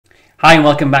Hi and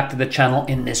welcome back to the channel.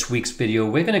 In this week's video,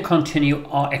 we're going to continue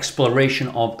our exploration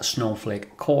of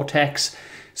Snowflake Cortex.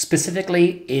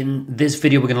 Specifically, in this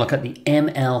video, we're going to look at the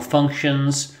ML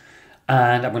functions,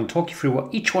 and I'm going to talk you through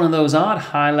what each one of those are at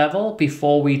high level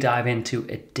before we dive into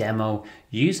a demo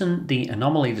using the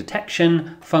anomaly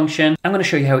detection function. I'm going to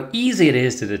show you how easy it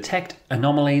is to detect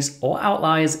anomalies or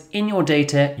outliers in your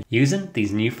data using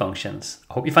these new functions.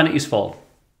 I hope you find it useful.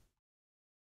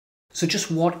 So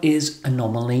just what is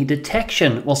anomaly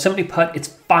detection? Well, simply put, it's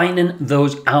finding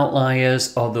those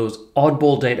outliers or those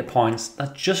oddball data points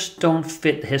that just don't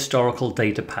fit the historical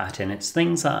data pattern. It's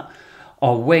things that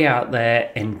are way out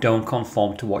there and don't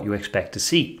conform to what you expect to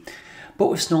see. But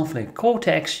with Snowflake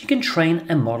Cortex, you can train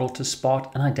a model to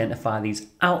spot and identify these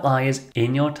outliers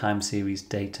in your time series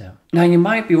data. Now, you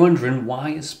might be wondering,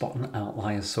 why is spotting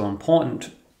outliers so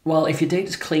important? Well, if your data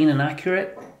is clean and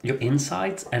accurate, your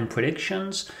insights and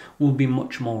predictions will be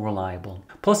much more reliable.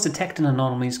 Plus, detecting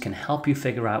anomalies can help you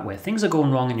figure out where things are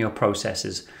going wrong in your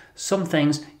processes, some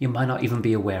things you might not even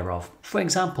be aware of. For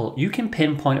example, you can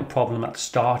pinpoint a problem that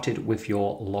started with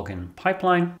your login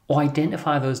pipeline, or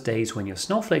identify those days when your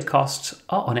Snowflake costs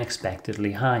are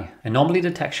unexpectedly high. Anomaly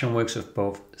detection works with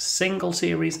both single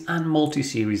series and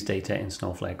multi-series data in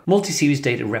Snowflake. Multi-series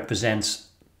data represents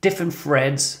different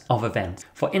threads of events.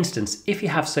 For instance, if you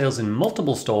have sales in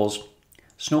multiple stores,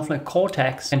 Snowflake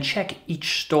Cortex can check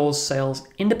each store's sales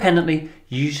independently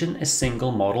using a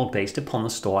single model based upon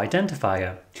the store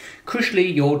identifier.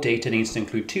 Crucially, your data needs to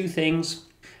include two things: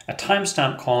 a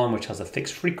timestamp column which has a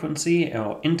fixed frequency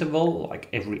or interval, like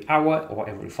every hour or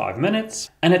every 5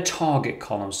 minutes, and a target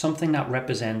column, something that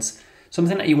represents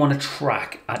something that you want to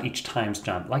track at each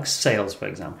timestamp, like sales, for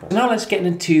example. Now let's get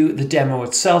into the demo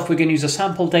itself. We're going to use a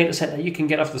sample data set that you can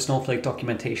get off the Snowflake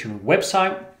documentation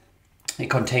website. It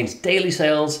contains daily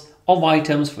sales of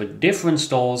items for different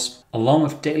stores, along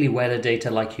with daily weather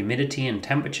data like humidity and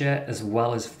temperature, as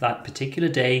well as if that particular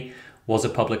day was a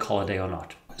public holiday or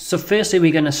not. So firstly,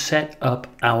 we're going to set up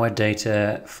our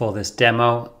data for this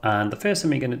demo. And the first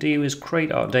thing we're going to do is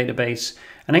create our database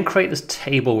and then create this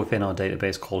table within our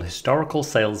database called historical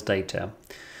sales data.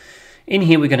 In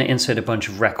here, we're going to insert a bunch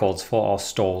of records for our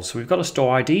stores. So we've got a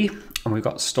store ID and we've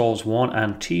got stores 1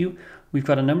 and 2. We've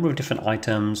got a number of different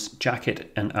items,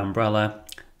 jacket and umbrella,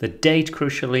 the date,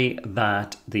 crucially,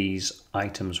 that these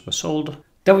items were sold.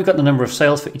 Then we've got the number of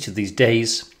sales for each of these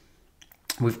days.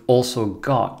 We've also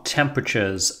got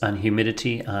temperatures and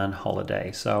humidity and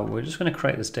holiday. So we're just going to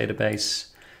create this database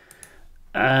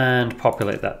and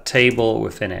populate that table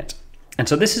within it. And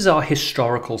so this is our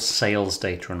historical sales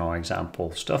data in our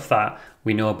example, stuff that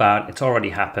we know about, it's already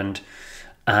happened,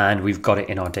 and we've got it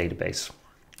in our database.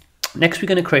 Next, we're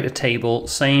going to create a table,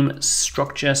 same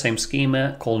structure, same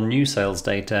schema, called new sales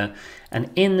data. And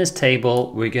in this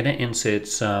table, we're going to insert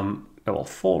some,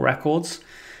 4 records,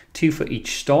 2 for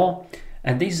each store.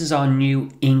 And this is our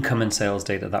new income and sales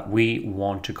data that we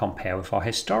want to compare with our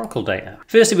historical data.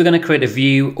 Firstly, we're going to create a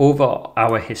view over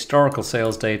our historical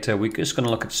sales data. We're just going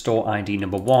to look at store ID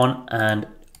number 1 and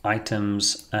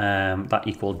items that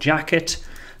equal jacket.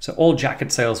 So all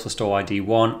jacket sales for store ID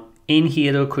 1. In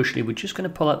here, though, crucially, we're just going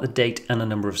to pull out the date and the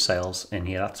number of sales in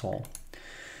here, that's all.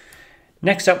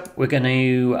 Next up, we're going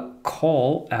to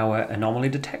call our anomaly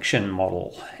detection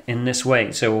model in this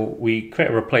way. So we create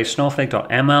a replace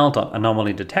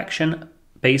snowflake.ml.anomaly detection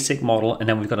basic model, and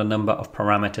then we've got a number of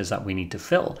parameters that we need to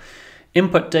fill.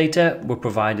 Input data, we're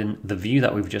providing the view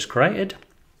that we've just created.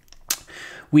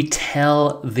 We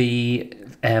tell the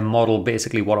model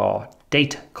basically what our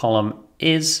date column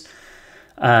is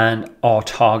and our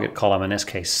target column, in this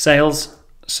case, sales.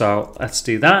 So let's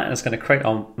do that. It's going to create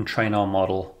and train our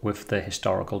model with the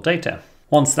historical data.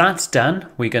 Once that's done,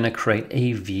 we're going to create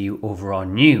a view over our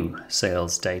new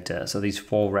sales data. So these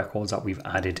 4 records that we've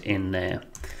added in there.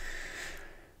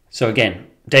 So again,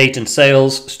 date and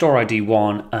sales, store ID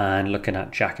 1, and looking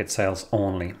at jacket sales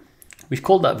only. We've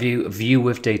called that view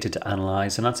with data to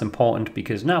analyze, and that's important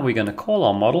because now we're going to call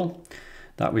our model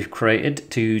that we've created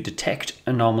to detect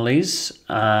anomalies,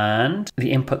 and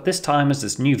the input this time is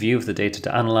this new view of the data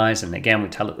to analyze. And again, we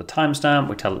tell it the timestamp,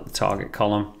 we tell it the target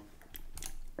column,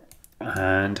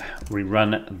 and we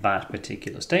run that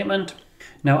particular statement.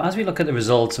 Now, as we look at the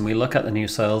results and we look at the new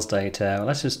sales data,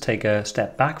 let's just take a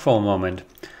step back for a moment.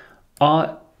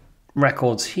 Our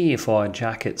records here for our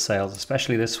jacket sales,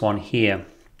 especially this one here,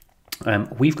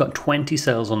 we've got 20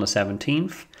 sales on the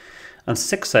 17th and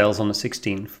 6 sales on the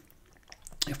 16th.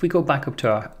 If we go back up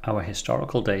to our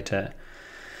historical data,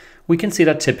 we can see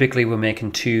that typically we're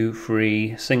making 2,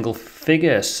 3 single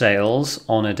figure sales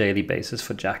on a daily basis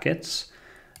for jackets.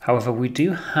 However, we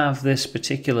do have this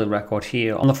particular record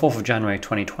here on the 4th of January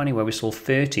 2020 where we sold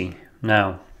 30.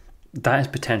 Now, that is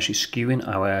potentially skewing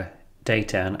our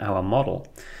data and our model.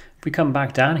 If we come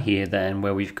back down here then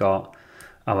where we've got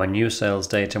our new sales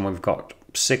data and we've got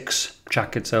 6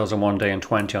 jacket sales on one day and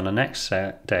 20 on the next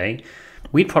day,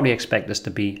 we'd probably expect this to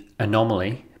be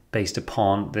anomaly based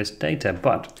upon this data.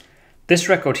 But this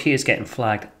record here is getting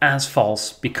flagged as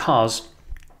false because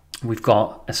we've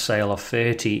got a sale of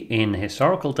 30 in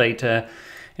historical data.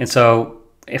 And so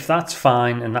if that's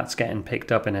fine and that's getting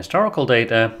picked up in historical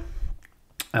data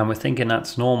and we're thinking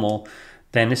that's normal,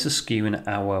 then this is skewing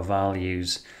our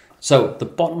values. So the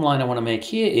bottom line I want to make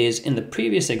here is in the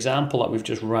previous example that we've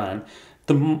just ran,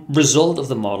 the result of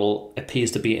the model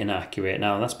appears to be inaccurate.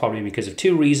 Now that's probably because of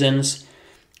 2 reasons.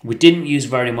 We didn't use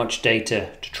very much data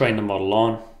to train the model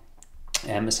on.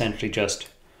 Essentially just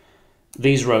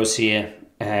these rows here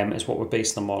is what we're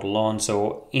basing the model on.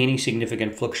 So any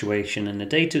significant fluctuation in the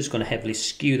data is going to heavily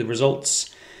skew the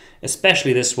results,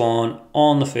 especially this one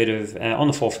on the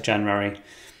 4th of January.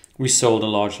 We sold a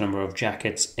large number of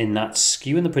jackets, and that's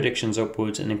skewing the predictions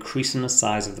upwards and increasing the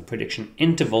size of the prediction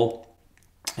interval,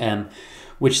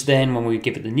 which then when we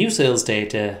give it the new sales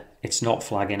data, it's not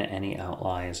flagging any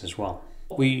outliers as well.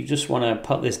 We just want to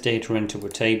put this data into a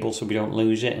table so we don't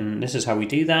lose it, and this is how we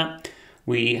do that.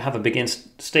 We have a begin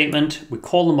statement, we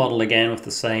call the model again with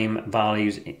the same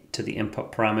values to the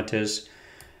input parameters.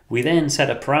 We then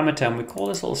set a parameter and we call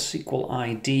this little SQL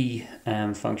ID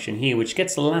function here, which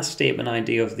gets the last statement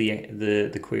ID of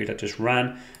the query that just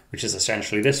ran, which is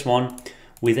essentially this one.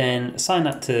 We then assign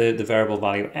that to the variable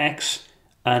value x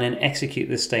and then execute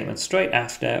this statement straight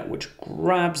after, which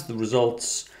grabs the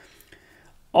results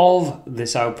of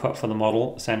this output for the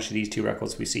model, essentially these 2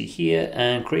 records we see here,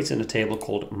 and creates in a table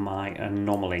called my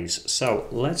anomalies. So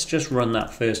let's just run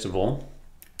that first of all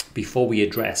before we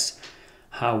address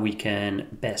how we can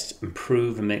best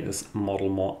improve and make this model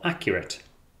more accurate.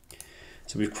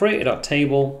 So we've created our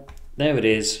table. There it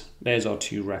is. There's our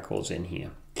 2 records in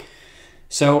here.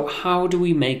 So how do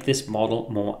we make this model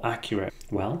more accurate?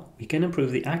 Well, we can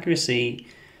improve the accuracy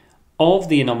of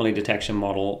the anomaly detection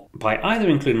model by either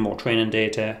including more training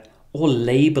data or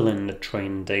labeling the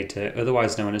training data,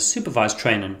 otherwise known as supervised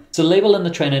training. So labeling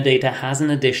the training data has an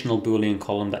additional Boolean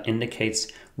column that indicates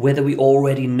whether we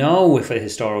already know if a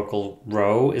historical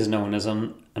row is known as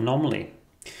an anomaly.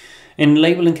 And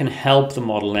labeling can help the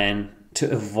model then to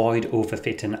avoid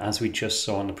overfitting, as we just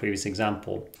saw in the previous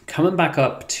example. Coming back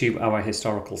up to our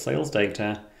historical sales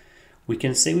data, we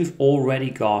can see we've already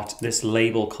got this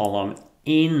label column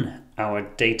in our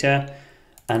data,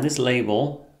 and this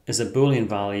label is a Boolean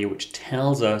value which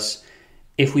tells us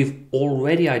if we've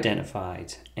already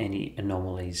identified any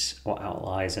anomalies or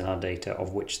outliers in our data,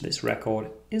 of which this record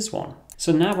is one.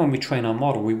 So now when we train our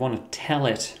model, we want to tell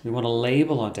it, we want to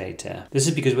label our data. This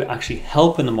is because we're actually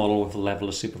helping the model with a level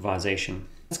of supervision.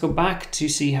 Let's go back to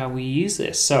see how we use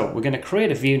this. So we're going to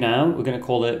create a view now. We're going to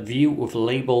call it view with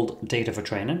labeled data for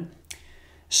training.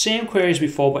 Same query as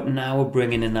before, but now we're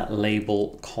bringing in that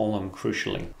label column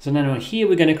crucially. So now here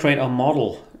we're going to create our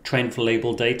model trained for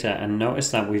labeled data, and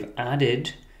notice that we've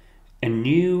added a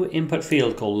new input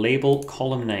field called label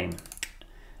column name,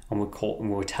 and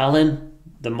we're telling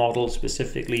the model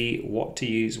specifically what to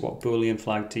use, what Boolean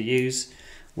flag to use,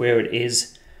 where it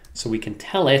is, so we can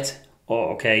tell it, oh,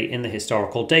 okay, in the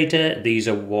historical data, these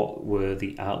are what were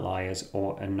the outliers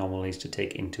or anomalies to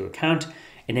take into account,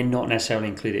 and then not necessarily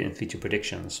include it in future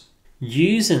predictions.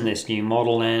 Using this new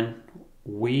model then,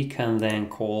 we can then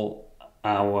call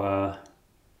our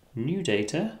new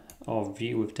data, or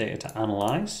view with data to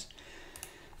analyze,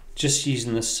 just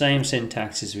using the same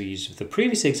syntax as we used with the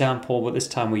previous example, but this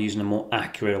time we're using a more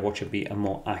accurate, or what should be a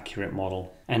more accurate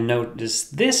model. And notice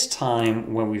this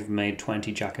time when we've made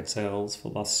 20 jacket sales for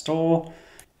the store,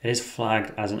 it is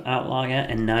flagged as an outlier,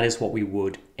 and that is what we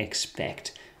would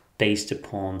expect based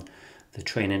upon the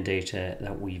training data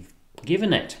that we've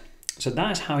given it. So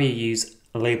that is how you use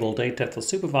label data for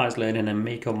supervised learning and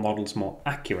make our models more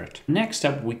accurate. Next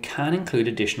up, we can include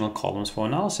additional columns for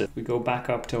analysis. We go back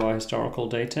up to our historical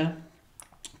data,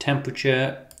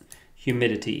 temperature,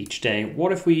 humidity each day.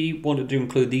 What if we wanted to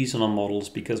include these in our models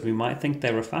because we might think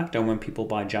they're a factor when people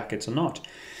buy jackets or not?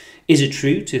 Is it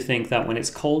true to think that when it's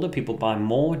colder, people buy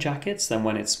more jackets than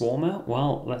when it's warmer?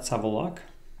 Well, let's have a look.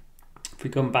 If we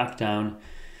come back down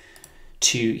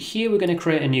to here, we're going to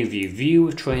create a new view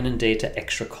with training data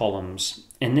extra columns.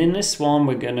 And in this one,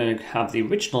 we're going to have the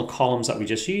original columns that we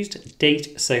just used,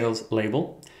 date, sales,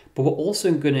 label, but we're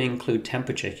also going to include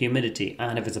temperature, humidity,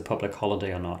 and if it's a public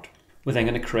holiday or not. We're then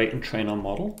going to create and train our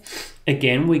model.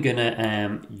 Again, we're going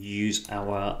to use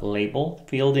our label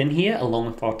field in here along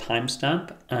with our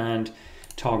timestamp and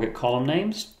target column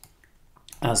names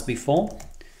as before.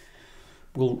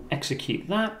 We'll execute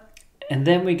that, and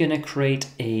then we're going to create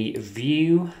a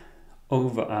view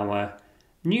over our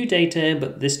new data,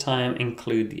 but this time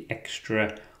include the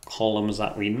extra columns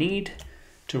that we need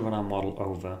to run our model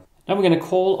over. Now we're going to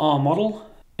call our model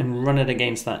and run it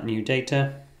against that new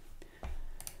data.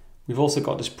 We've also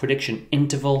got this prediction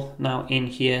interval now in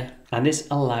here, and this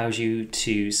allows you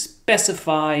to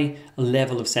specify a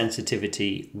level of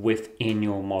sensitivity within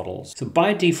your models. So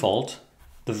by default,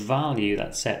 the value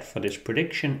that's set for this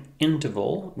prediction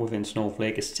interval within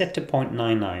Snowflake is set to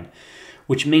 0.99,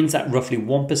 which means that roughly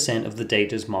 1% of the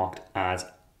data is marked as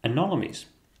anomalies.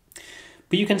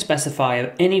 But you can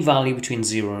specify any value between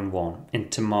 0 and 1,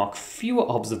 and to mark fewer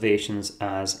observations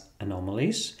as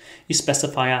anomalies, you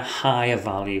specify a higher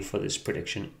value for this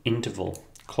prediction interval,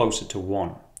 closer to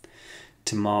 1.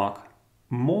 To mark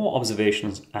more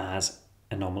observations as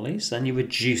anomalies, then you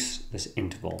reduce this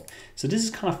interval. So this is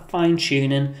kind of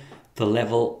fine-tuning the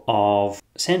level of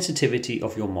sensitivity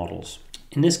of your models.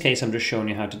 In this case, I'm just showing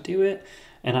you how to do it,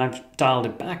 and I've dialed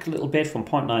it back a little bit from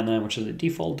 0.99, which is the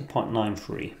default, to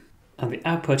 0.93. And the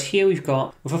output here we've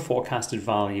got with a forecasted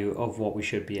value of what we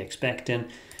should be expecting.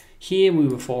 Here we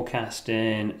were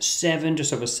forecasting 7,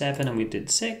 just over 7, and we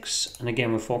did 6. And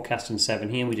again, we're forecasting 7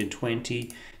 here, and we did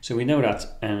 20. So we know that's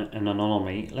an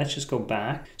anomaly. Let's just go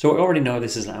back. So we already know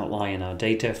this is an outlier in our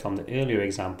data from the earlier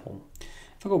example.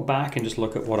 If I go back and just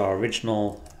look at what our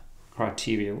original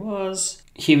criteria was,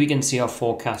 here we can see our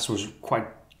forecast was quite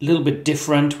a little bit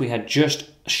different. We had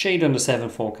just a shade under 7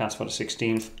 forecast for the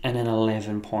 16th, and then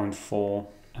 11.4.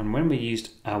 And when we used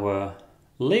our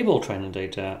label training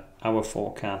data, our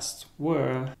forecasts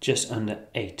were just under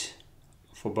 8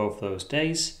 for both those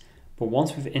days. But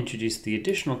once we've introduced the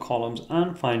additional columns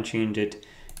and fine-tuned it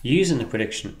using the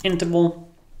prediction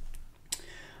interval,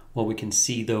 well, we can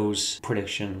see those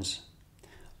predictions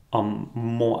are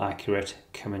more accurate,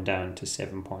 coming down to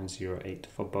 7.08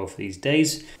 for both these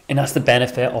days. And that's the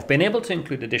benefit of being able to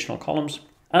include additional columns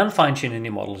and fine-tuning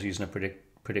your models using a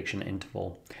prediction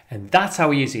interval. And that's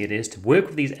how easy it is to work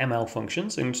with these ML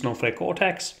functions in Snowflake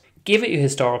Cortex. Give it your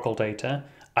historical data,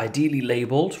 ideally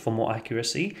labeled for more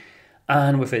accuracy,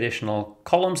 and with additional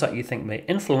columns that you think may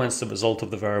influence the result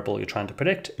of the variable you're trying to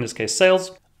predict, in this case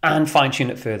sales, and fine-tune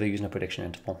it further using a prediction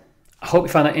interval. I hope you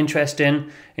found that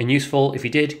interesting and useful. If you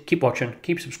did, keep watching,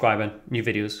 keep subscribing. New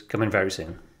videos coming very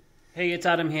soon. Hey, it's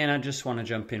Adam here, and I just want to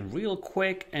jump in real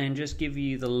quick and just give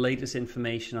you the latest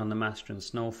information on the Mastering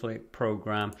Snowflake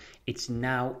program. It's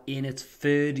now in its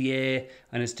 3rd year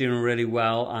and it's doing really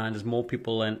well, and there's more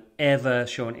people than ever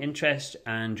showing interest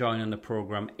and joining the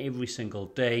program every single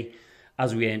day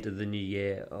as we enter the new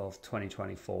year of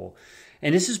 2024.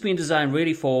 And this has been designed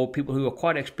really for people who are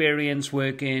quite experienced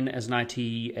working as an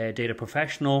IT data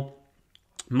professional.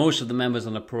 Most of the members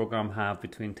on the program have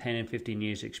between 10 and 15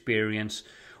 years experience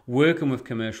working with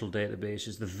commercial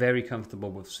databases. They're very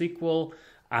comfortable with SQL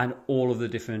and all of the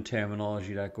different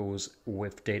terminology that goes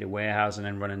with data warehousing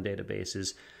and running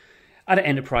databases at an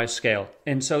enterprise scale.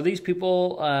 And so these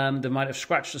people, they might have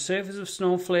scratched the surface of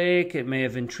Snowflake. It may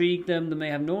have intrigued them. They may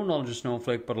have no knowledge of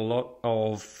Snowflake, but a lot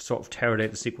of sort of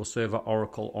Teradata, SQL Server,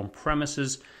 Oracle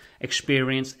on-premises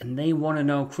experience. And they want to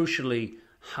know, crucially,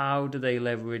 how do they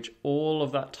leverage all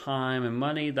of that time and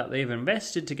money that they've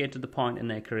invested to get to the point in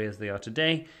their careers they are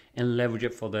today and leverage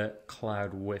it for the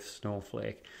cloud with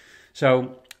Snowflake.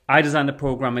 So I designed the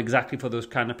program exactly for those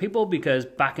kind of people, because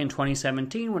back in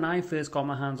 2017, when I first got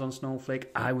my hands on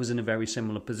Snowflake, I was in a very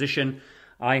similar position.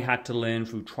 I had to learn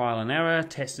through trial and error,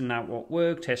 testing out what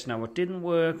worked, testing out what didn't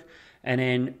work, and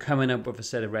then coming up with a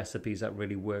set of recipes that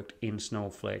really worked in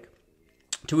Snowflake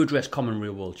to address common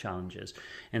real-world challenges.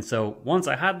 And so once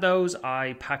I had those,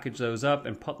 I packaged those up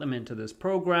and put them into this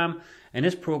program. And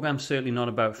this program's certainly not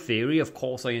about theory. Of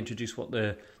course, I introduced what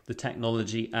the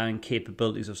technology and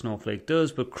capabilities of Snowflake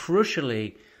does, but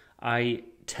crucially, I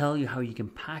tell you how you can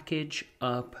package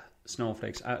up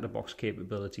Snowflake's out-of-the-box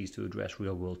capabilities to address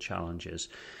real-world challenges.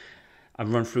 I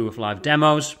run through with live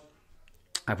demos.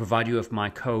 I provide you with my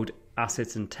code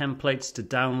assets and templates to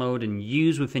download and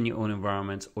use within your own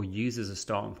environments, or use as a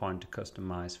starting point to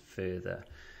customize further.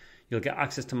 You'll get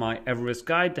access to my Everest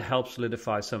guide to help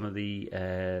solidify some of the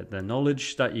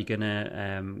knowledge that you're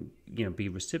gonna be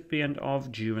recipient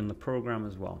of during the program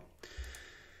as well.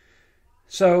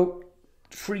 So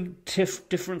 3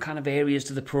 different kind of areas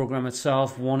to the program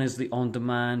itself. One is the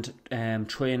on-demand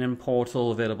training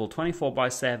portal, available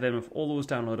 24/7 with all those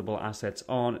downloadable assets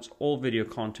on. It's all video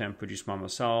content produced by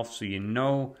myself, so you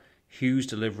know who's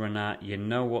delivering that. You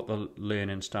know what the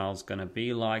learning style is going to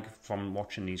be like from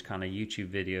watching these kind of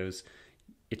YouTube videos.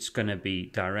 It's going to be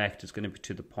direct, it's going to be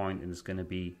to the point, and it's going to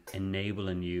be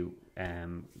enabling you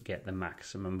get the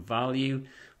maximum value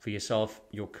for yourself,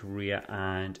 your career,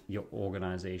 and your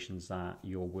organizations that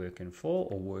you're working for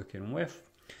or working with.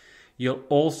 You'll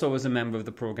also, as a member of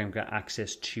the program, get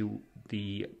access to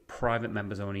the private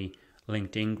members only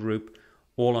LinkedIn group.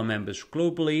 All our members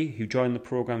globally who join the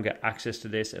program get access to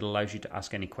this. It allows you to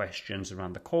ask any questions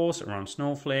around the course, around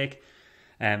Snowflake.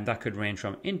 That could range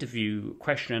from interview,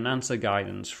 question and answer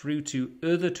guidance through to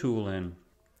other tooling,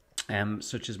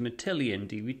 such as Matillion,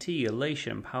 DBT,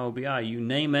 Elation, Power BI, you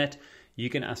name it. You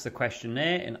can ask the question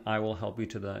there and I will help you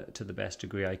to the best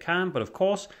degree I can. But of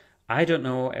course, I don't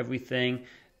know everything.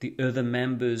 The other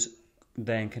members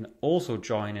then can also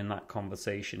join in that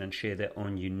conversation and share their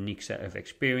own unique set of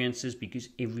experiences, because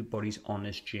everybody's on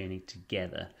this journey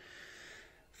together.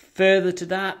 Further to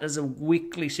that, there's a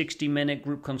weekly 60-minute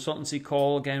group consultancy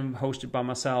call, again hosted by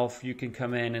myself. You can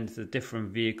come in into a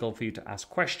different vehicle for you to ask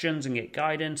questions and get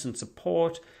guidance and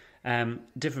support.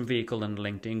 Different vehicle than the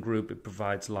LinkedIn group. It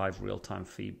provides live real-time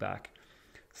feedback.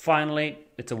 Finally,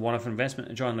 it's a one-off investment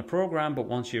to join the program, but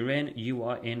once you're in, you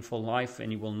are in for life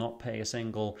and you will not pay a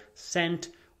single cent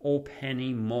or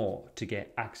penny more to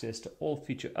get access to all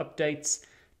future updates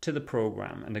to the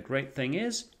program. And the great thing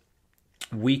is,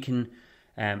 we can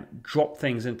drop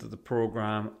things into the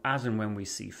program as and when we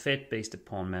see fit, based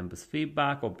upon members'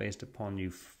 feedback or based upon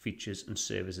new features and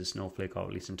services Snowflake are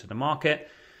releasing to the market,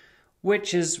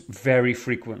 which is very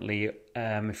frequently.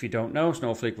 If you don't know,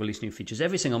 Snowflake release new features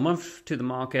every single month to the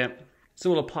market.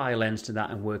 So we'll apply a lens to that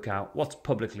and work out what's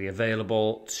publicly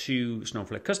available to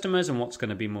Snowflake customers and what's going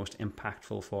to be most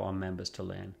impactful for our members to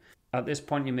learn. At this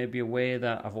point, you may be aware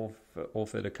that I've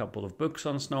authored a couple of books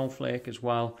on Snowflake as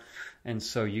well. And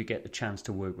so you get the chance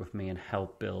to work with me and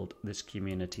help build this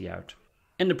community out.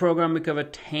 In the program, we cover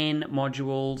 10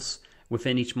 modules.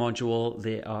 Within each module,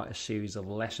 there are a series of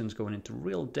lessons going into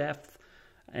real depth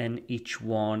in each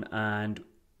one. And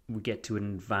we get to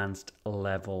an advanced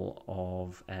level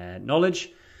of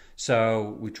knowledge.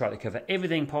 So we try to cover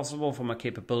everything possible from a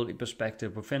capability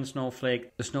perspective within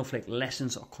Snowflake. The Snowflake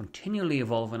lessons are continually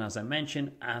evolving, as I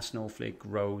mentioned, as Snowflake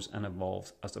grows and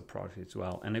evolves as a product as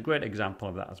well. And a great example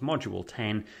of that is Module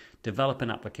 10,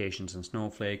 Developing Applications in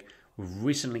Snowflake. We've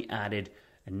recently added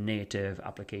a native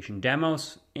application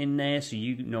demos in there, so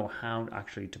you know how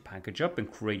actually to package up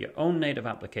and create your own native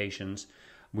applications.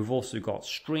 We've also got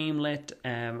Streamlit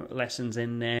lessons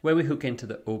in there, where we hook into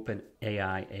the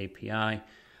OpenAI API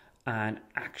and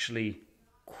actually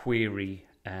query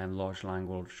large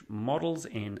language models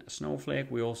in Snowflake.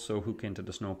 We also hook into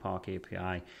the Snowpark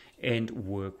API and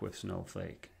work with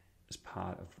Snowflake as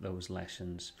part of those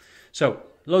lessons. So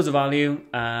loads of value,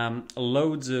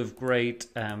 loads of great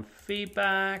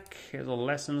feedback. Here's all the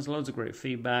lessons, loads of great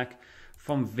feedback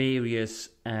from various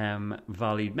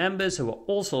valued members who are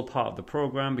also part of the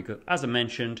program, because as I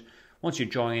mentioned, once you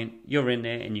join, you're in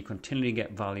there and you continually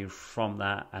get value from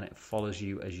that, and it follows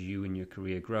you as you and your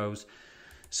career grows.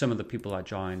 Some of the people that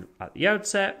joined at the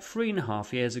outset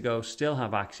 3.5 years ago still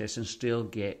have access and still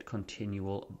get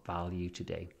continual value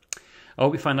today. I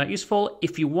hope you find that useful.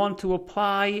 If you want to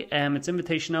apply, it's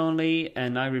invitation only,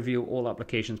 and I review all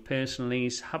applications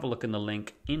personally. So have a look in the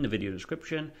link in the video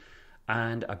description,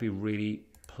 and I'd be really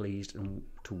pleased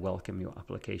to welcome your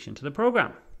application to the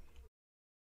program.